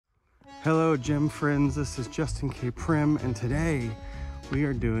Hello gem friends, this is Justin K. Prim, and today we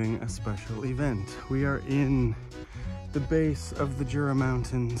are doing a special event. We are in the base of the Jura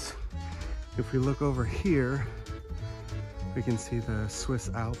Mountains. If we look over here, we can see the Swiss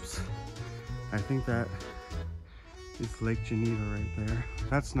Alps. I think that is Lake Geneva right there.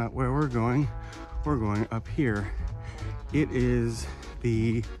 That's not where we're going. We're going up here. It is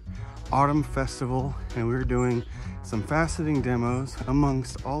the Autumn Festival, and we're doing some faceting demos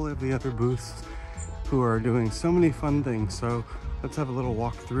amongst all of the other booths who are doing so many fun things. So let's have a little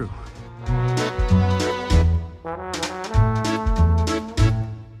walk through.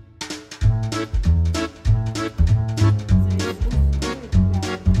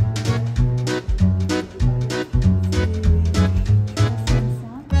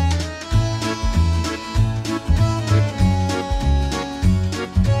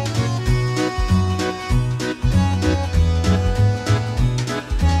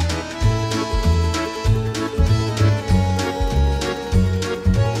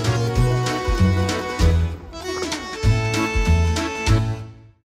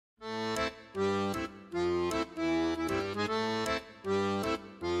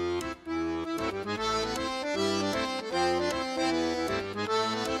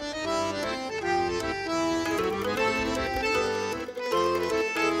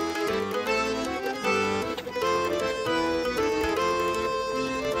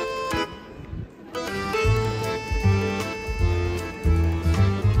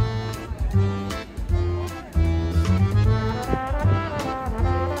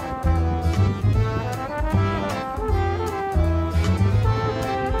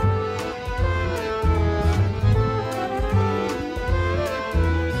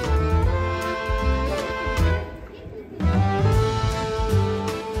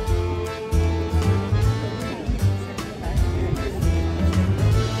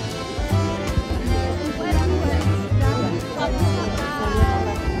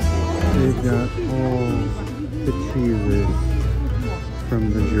 They've got all the cheeses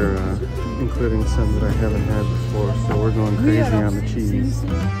from the Jura, including some that I haven't had before, so we're going crazy on the cheese.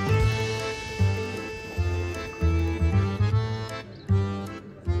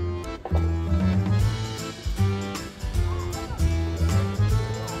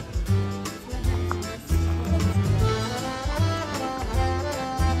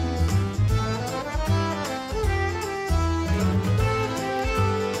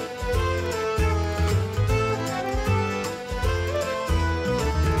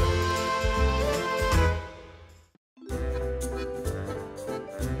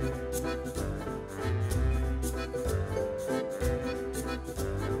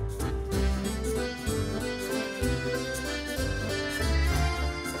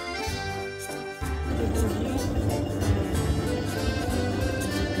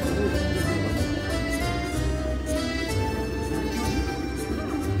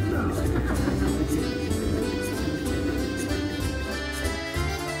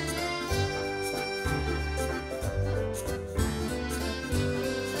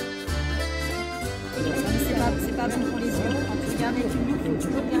 C'est pas bon pour les yeux. Quand tu regardes avec une loupe, il faut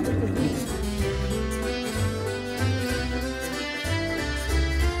toujours regarder le côté.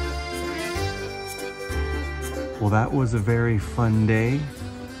 Well, that was a very fun day.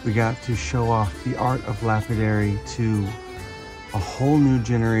 We got to show off the art of lapidary to a whole new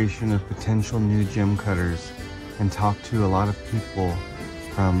generation of potential new gem cutters and talk to a lot of people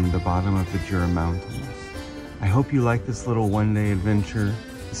from the bottom of the Jura Mountains. I hope you like this little one-day adventure.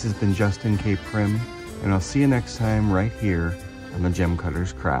 This has been Justin K. Prim, and I'll see you next time right here on the Gem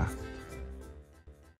Cutters Craft.